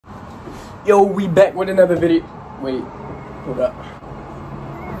Yo, we back with another video. Wait, hold up.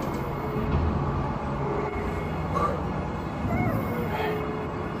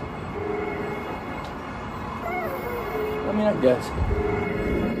 I mean, I guess.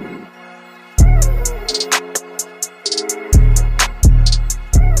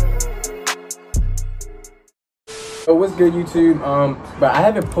 So what's good, YouTube? But I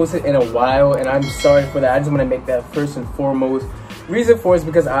haven't posted in a while, and I'm sorry for that. I just want to make that first and foremost. Reason for it is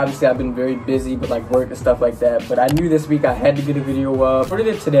because obviously I've been very busy with like work and stuff like that, but I knew this week I had to get a video up. I recorded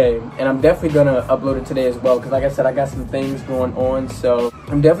it today, and I'm definitely gonna upload it today as well, because like I said, I got some things going on, so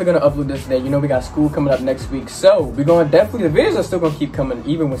I'm definitely gonna upload this today. You know, we got school coming up next week, so we're gonna definitely, the videos are still gonna keep coming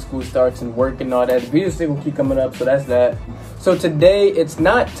even when school starts and work and all that. The videos still gonna keep coming up, so that's that. So today, it's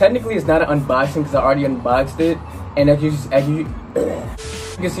not an unboxing because I already unboxed it, and as you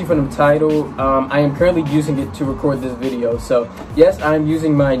can see from the title, I am currently using it to record this video. So yes, I'm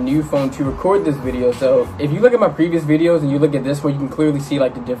using my new phone to record this video. So if you look at my previous videos and you look at this one, you can clearly see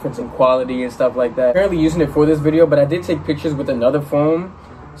like the difference in quality and stuff like that. I'm currently using it for this video, but I did take pictures with another phone,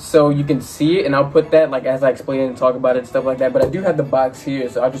 so you can see it, and I'll put that like as I explain it and talk about it and stuff like that. But I do have the box here,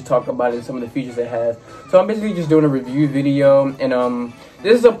 so I'll just talk about it and some of the features it has. So I'm basically just doing a review video, and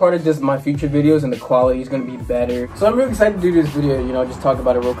this is a part of just my future videos, and the quality is going to be better. So I'm really excited to do this video, you know, just talk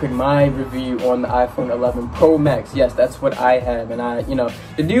about it real quick. My review on the iPhone 11 Pro Max. Yes, that's what I have. And you know,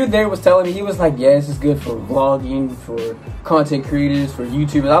 the dude there was telling me, he was like, yeah, this is good for vlogging, for content creators, for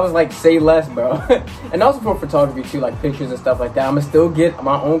YouTubers. I was like, say less, bro. And also for photography too, like pictures and stuff like that. I'm gonna still get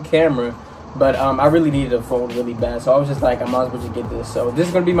my own camera, but I really needed a phone really bad, so I was just like, I might as well just get this. So this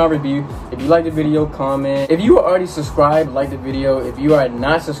is gonna be my review. If you like the video, comment. If you are already subscribed, like the video. If you are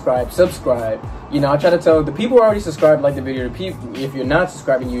not subscribed, subscribe. You know, I try to tell the people who are already subscribed, like the video. The people, if you're not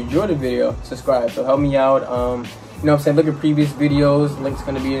subscribed and you enjoy the video, subscribe. So help me out. You know what I'm saying? Look at previous videos. Link's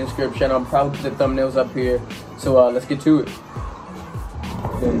gonna be in the description. I'll probably put the thumbnails up here. So let's get to it.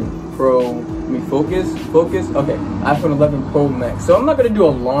 Then Pro, let me focus. Okay, iPhone 11 Pro Max. So I'm not gonna do a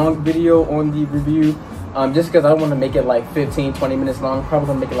long video on the review, just because I don't want to make it like 15-20 minutes long. I'm probably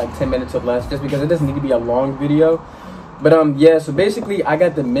gonna make it like 10 minutes or less, just because it doesn't need to be a long video. But yeah, so basically I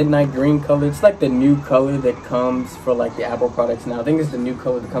got the midnight green color. It's like the new color that comes for like the Apple products now. I think it's the new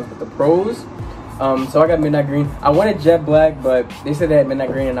color that comes with the Pros. So I got midnight green. I wanted jet black, but they said they had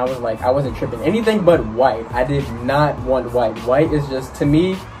midnight green, and I was like, I wasn't tripping. Anything but white. I did not want white. White is just, to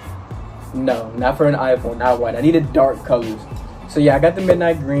me, no, not for an iPhone, not white. I needed dark colors. So yeah, I got the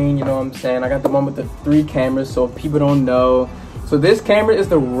midnight green, you know what I'm saying? I got the one with the 3 cameras, so if people don't know. So this camera is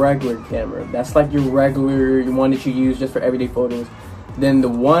the regular camera. That's like your regular, the one that you use just for everyday photos. Then the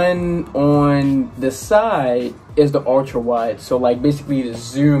one on the side is the ultra wide, so like basically to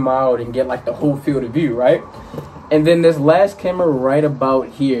zoom out and get like the whole field of view, right? And then this last camera right about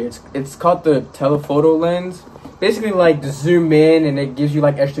here, it's called the telephoto lens. Basically like to zoom in, and it gives you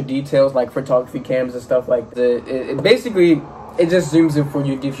like extra details like photography cams and stuff like that. It basically, it just zooms in for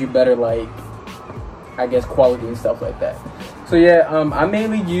you, gives you better like, I guess, quality and stuff like that. So yeah, I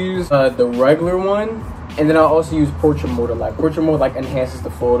mainly use the regular one. And then I'll also use portrait mode a lot. Portrait mode like enhances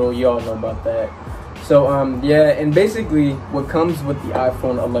the photo. You all know about that. So yeah, and basically what comes with the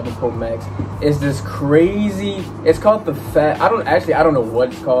iPhone 11 Pro Max is this crazy, it's called the I don't know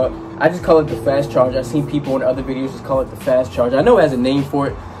what it's called. I just call it the fast charge. I've seen people in other videos just call it the fast charge. I know it has a name for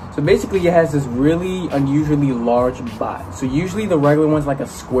it. So basically it has this really unusually large box. So usually the regular one's like a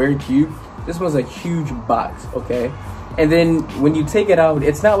square cube. This one's a huge box, okay? And then when you take it out,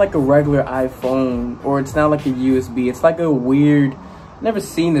 it's not like a regular iPhone, or it's not like a USB. It's like a weird, never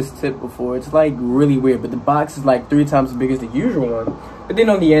seen this tip before. It's like really weird, but the box is like 3 times as big as the usual one. But then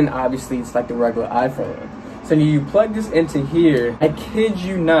on the end, obviously, it's like the regular iPhone one. So you plug this into here, I kid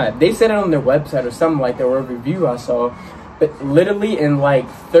you not. They said it on their website or something like that, or a review I saw. But literally in like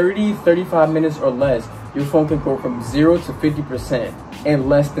 30-35 minutes or less, your phone can go from 0 to 50% in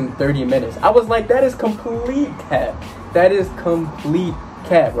less than 30 minutes. I was like, that is complete cap. That is complete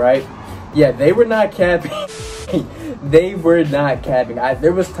cap, right? Yeah, they were not capping. They were not capping.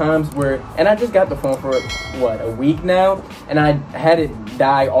 There was times where, and I just got the phone for what, a week now, and I had it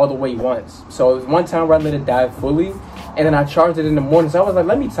die all the way once. So it was one time where I let it die fully, and then I charged it in the morning. So I was like,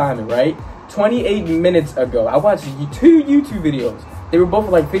 let me time it, right? 28 minutes ago, I watched 2 YouTube videos. They were both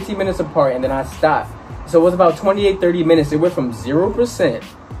like 15 minutes apart, and then I stopped. So it was about 28-30 minutes. It went from 0%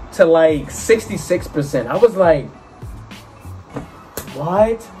 to like 66%. I was like,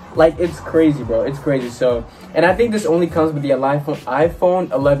 what? Like, it's crazy, bro. It's crazy. So, and I think this only comes with the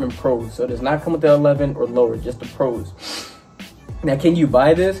iPhone 11 Pros. So it does not come with the 11 or lower, just the Pros. Now, can you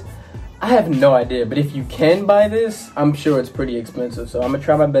buy this? I have no idea, but if you can buy this, I'm sure it's pretty expensive. So I'm gonna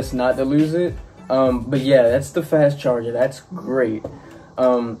try my best not to lose it. But yeah, that's the fast charger. That's great.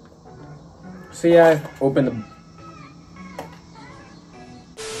 So yeah, I've opened the...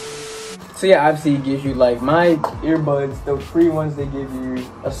 So yeah, obviously it gives you like my earbuds, the free ones they give you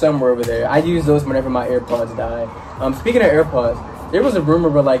are somewhere over there. I use those whenever my AirPods die. Speaking of AirPods, there was a rumor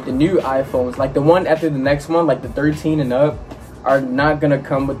where like the new iPhones, like the one after the next one, like the 13 and up, are not gonna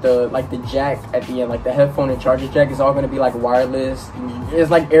come with the like the jack at the end, like the headphone and charger jack. It's all gonna be like wireless.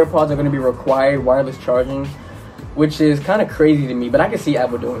 It's like AirPods are gonna be required wireless charging, which is kind of crazy to me, but I can see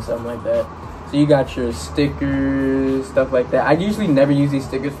Apple doing something like that. So you got your stickers, stuff like that. I usually never use these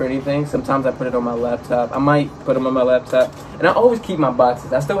stickers for anything. Sometimes I put it on my laptop. I might put them on my laptop, and I always keep my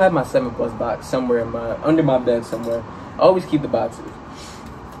boxes. I still have my 7 Plus box somewhere in under my bed somewhere. I always keep the boxes.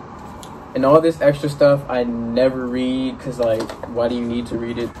 And all this extra stuff I never read, because like, why do you need to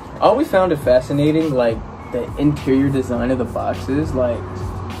read it? I always found it fascinating, like the interior design of the boxes. Like,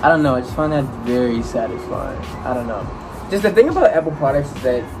 I don't know, I just find that very satisfying. I don't know. Just the thing about Apple products is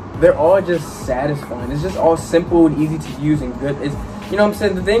that they're all just satisfying. It's just all simple and easy to use and good. It's, you know what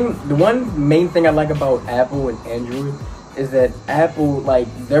I'm saying? The one main thing I like about Apple and Android is that Apple, like,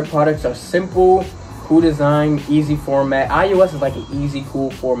 their products are simple, cool design, easy format. iOS is like an easy, cool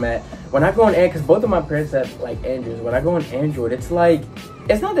format. When I go on Android, because both of my parents have like Androids, when I go on Android, it's like,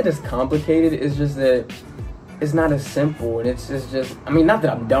 it's not that it's complicated, it's just that it's not as simple, and it's just, I mean, not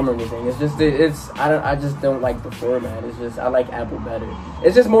that I'm dumb or anything, it's just that I just don't like the format. It's just, I like Apple better.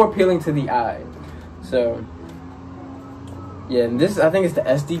 It's just more appealing to the eye. So, yeah, and this, I think it's the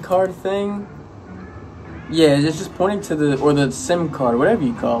SD card thing. Yeah, it's just pointing to the SIM card, whatever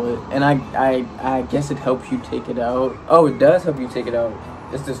you call it. And I guess it helps you take it out. Oh, it does help you take it out.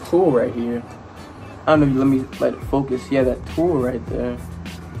 It's this tool right here. I don't know, let me let it focus. Yeah, that tool right there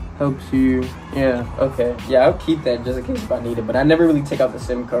helps you. Yeah, okay. Yeah, I'll keep that just in case if I need it. But I never really take out the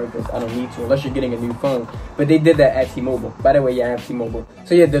SIM card because I don't need to unless you're getting a new phone. But they did that at T-Mobile. By the way, yeah, I have T-Mobile.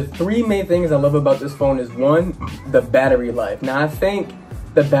 So yeah, the 3 main things I love about this phone is, 1, the battery life. Now, I think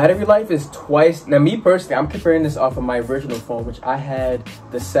the battery life is twice. Now, me personally, I'm comparing this off of my original phone, which I had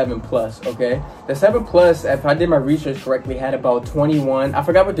the 7 Plus, okay? The 7 Plus, if I did my research correctly, had about 21, I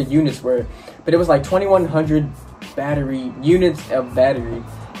forgot what the units were, but it was like 2,100 battery units of battery.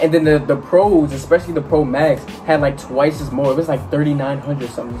 And then the Pros, especially the Pro Max, had like twice as more. It was like 3,900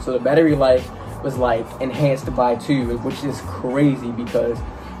 something. So the battery life was like enhanced by 2, which is crazy because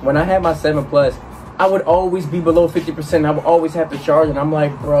when I had my 7 Plus, I would always be below 50%. I would always have to charge, and I'm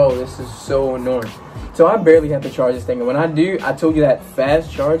like, bro, this is so annoying. So I barely have to charge this thing. And when I do, I told you that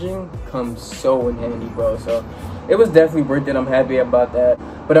fast charging comes so in handy, bro. So it was definitely worth it. I'm happy about that.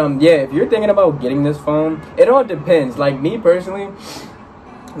 But yeah, if you're thinking about getting this phone, it all depends. Like me personally,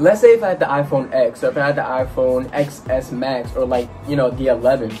 let's say if I had the iPhone X, or if I had the iPhone XS Max, or like, you know, the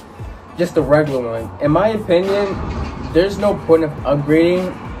 11, just the regular one. In my opinion, there's no point of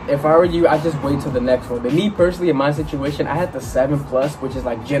upgrading. If I were you, I'd just wait till the next one. But me personally, in my situation, I had the 7 Plus, which is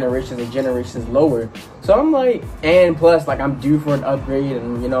like generations and generations lower. So I'm like, and plus, like, I'm due for an upgrade,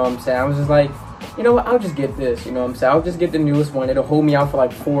 and you know what I'm saying? I was just like, you know what, I'll just get this, you know what I'm saying? I'll just get the newest one. It'll hold me out for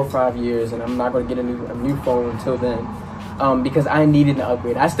like 4 or 5 years, and I'm not going to get a new phone until then. Because I needed an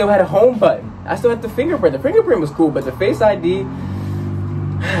upgrade. I still had a home button. I still had the fingerprint. The fingerprint was cool, but the Face ID,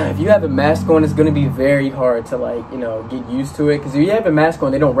 if you have a mask on, it's going to be very hard to, like, you know, get used to it. Because if you have a mask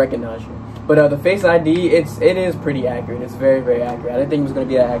on, they don't recognize you. But the Face ID, it is pretty accurate. It's very, very accurate. I didn't think it was going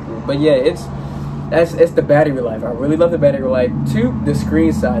to be that accurate. But yeah, it's the battery life. I really love the battery life. 2, the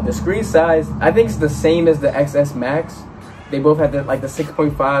screen size. The screen size, I think it's the same as the XS Max. They both have the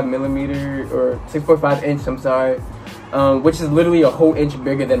 6.5 millimeter, or 6.5 inch, I'm sorry. Which is literally a whole inch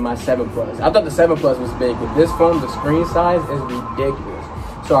bigger than my 7 Plus. I thought the 7 Plus was big, but this phone, the screen size is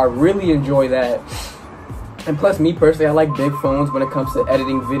ridiculous. So I really enjoy that. And plus, me personally, I like big phones when it comes to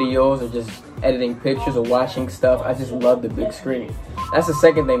editing videos or just editing pictures or watching stuff. I just love the big screen. That's the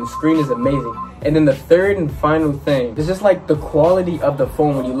second thing. The screen is amazing. And then the third and final thing is just like the quality of the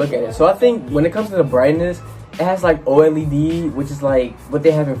phone when you look at it. So I think when it comes to the brightness, it has like OLED, which is like what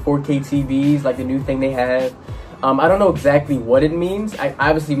they have in 4K TVs, like the new thing they have. I don't know exactly what it means.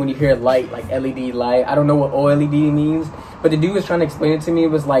 Obviously, when you hear light, like LED light, I don't know what OLED means. But the dude was trying to explain it to me.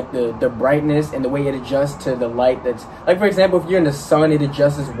 It was like the brightness and the way it adjusts to the light. That's like, for example, if you're in the sun, it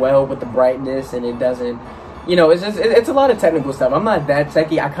adjusts as well with the brightness, and it doesn't. You know, it's a lot of technical stuff. I'm not that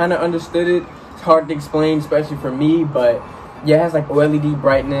techie. I kind of understood it. It's hard to explain, especially for me. But yeah, it has like OLED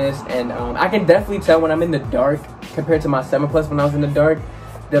brightness, and I can definitely tell when I'm in the dark compared to my 7 Plus when I was in the dark.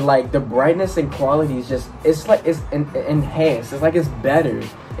 That like the brightness and quality is just, it's enhanced. It's like it's better.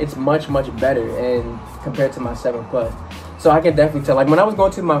 it's much better and compared to my 7 Plus. So I can definitely tell. Like when I was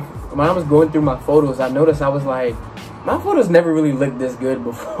going through my photos, I noticed I was like, my photos never really looked this good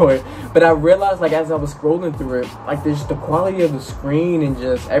before. But I realized, like, as I was scrolling through it, like there's the quality of the screen and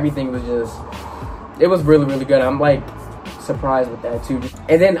just everything was just, it was really good. I'm like surprised with that too.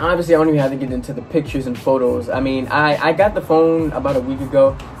 And then obviously I don't even have to get into the pictures and photos. I mean, I got the phone about a week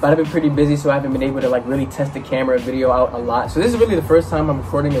ago, but I've been pretty busy, so I haven't been able to like really test the camera and video out a lot. So this is really the first time I'm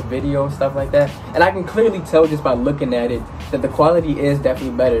recording a video and stuff like that, and I can clearly tell just by looking at it that the quality is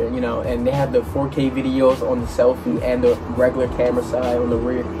definitely better, you know. And they have the 4K videos on the selfie and the regular camera side, on the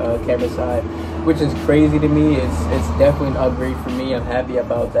rear camera side, which is crazy to me. It's definitely an upgrade for me. I'm happy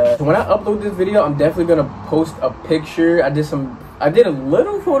about that. So when I upload this video, I'm definitely gonna post a picture. I did a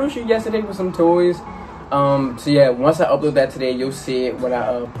little photo shoot yesterday with some toys. So yeah, once I upload that today, you'll see it when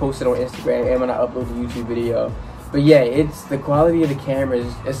I post it on Instagram and when I upload the YouTube video. But yeah, it's the quality of the camera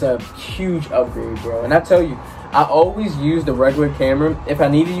it's a huge upgrade, bro. And I tell you, I always use the regular camera. If I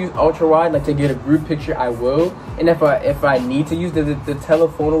need to use ultra wide, like to get a group picture, I will. And if I need to use the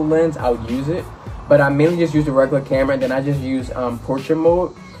telephoto lens, I'll use it. But I mainly just use the regular camera, and then I just use portrait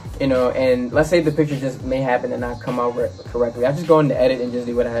mode, you know. And let's say the picture just may happen and not come out correctly, I just go into edit and just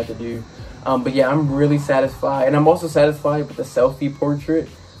do what I have to do. But yeah, I'm really satisfied, and I'm also satisfied with the selfie portrait.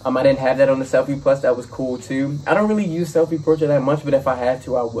 I didn't have that on the Selfie Plus. That was cool too. I don't really use selfie portrait that much, but if I have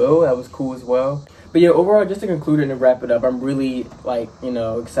to, I will. That was cool as well. But yeah, overall, just to conclude and to wrap it up, I'm really, like, you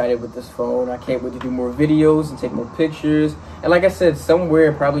know, excited with this phone. I can't wait to do more videos and take more pictures. And like I said,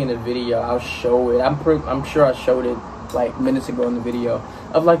 somewhere probably in the video, I'll show it. I'm sure I showed it like minutes ago in the video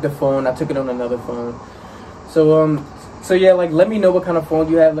of like the phone. I took it on another phone. So yeah, like, let me know what kind of phone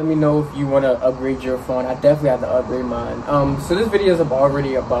you have. Let me know if you want to upgrade your phone. I definitely have to upgrade mine. So this video is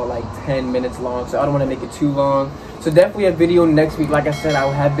already about like 10 minutes long, so I don't want to make it too long. So definitely a video next week. Like I said, I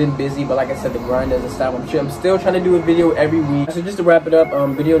have been busy, but like I said, the grind doesn't stop. I'm still trying to do a video every week. So just to wrap it up,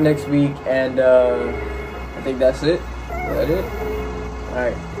 video next week, and I think that's it. Is that it? All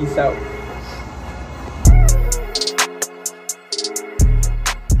right, peace out.